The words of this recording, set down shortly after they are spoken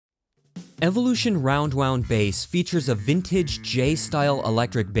Evolution Roundwound bass features a vintage J-style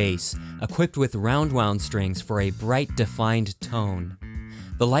electric bass equipped with roundwound strings for a bright, defined tone.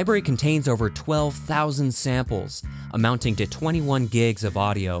 The library contains over 12,000 samples, amounting to 21 gigs of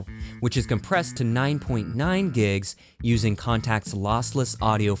audio, which is compressed to 9.9 gigs using Kontact's lossless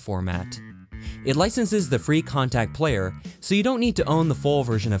audio format. It licenses the free Kontakt player, so you don't need to own the full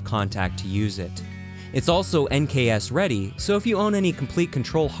version of Kontakt to use it. It's also NKS ready, so if you own any Complete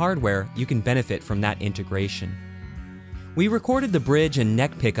Control hardware, you can benefit from that integration. We recorded the bridge and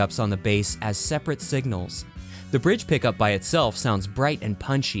neck pickups on the bass as separate signals. The bridge pickup by itself sounds bright and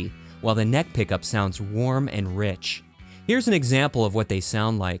punchy, while the neck pickup sounds warm and rich. Here's an example of what they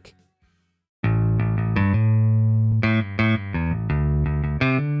sound like.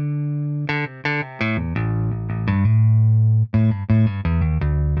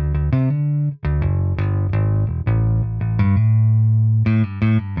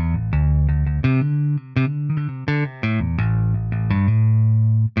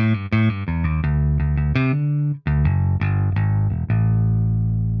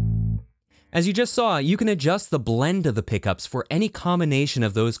 As you just saw, you can adjust the blend of the pickups for any combination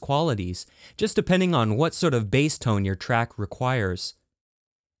of those qualities, just depending on what sort of bass tone your track requires.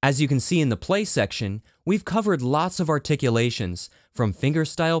 As you can see in the play section, we've covered lots of articulations, from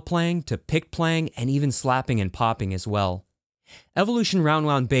fingerstyle playing to pick playing and even slapping and popping as well. Evolution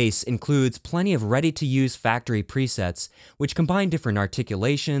Roundwound bass includes plenty of ready-to-use factory presets, which combine different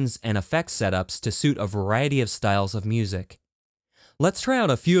articulations and effects setups to suit a variety of styles of music. Let's try out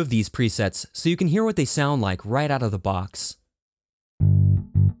a few of these presets so you can hear what they sound like right out of the box.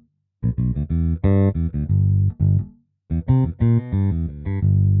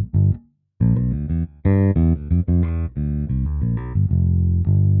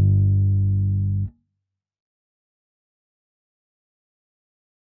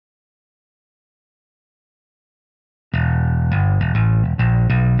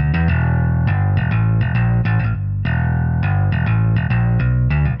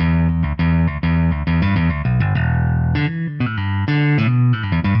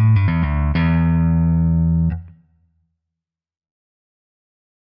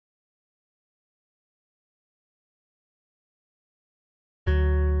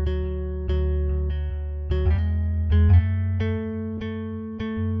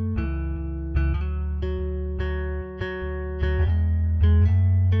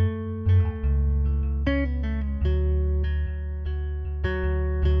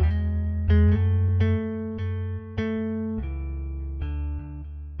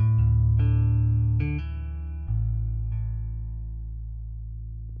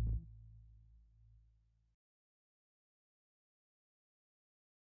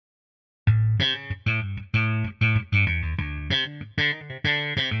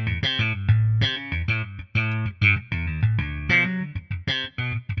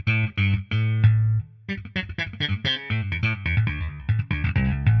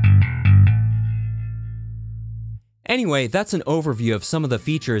 Anyway, that's an overview of some of the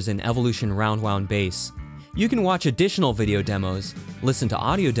features in Evolution Roundwound bass. You can watch additional video demos, listen to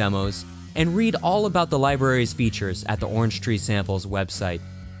audio demos, and read all about the library's features at the Orange Tree Samples website.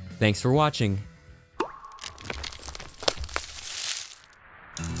 Thanks for watching.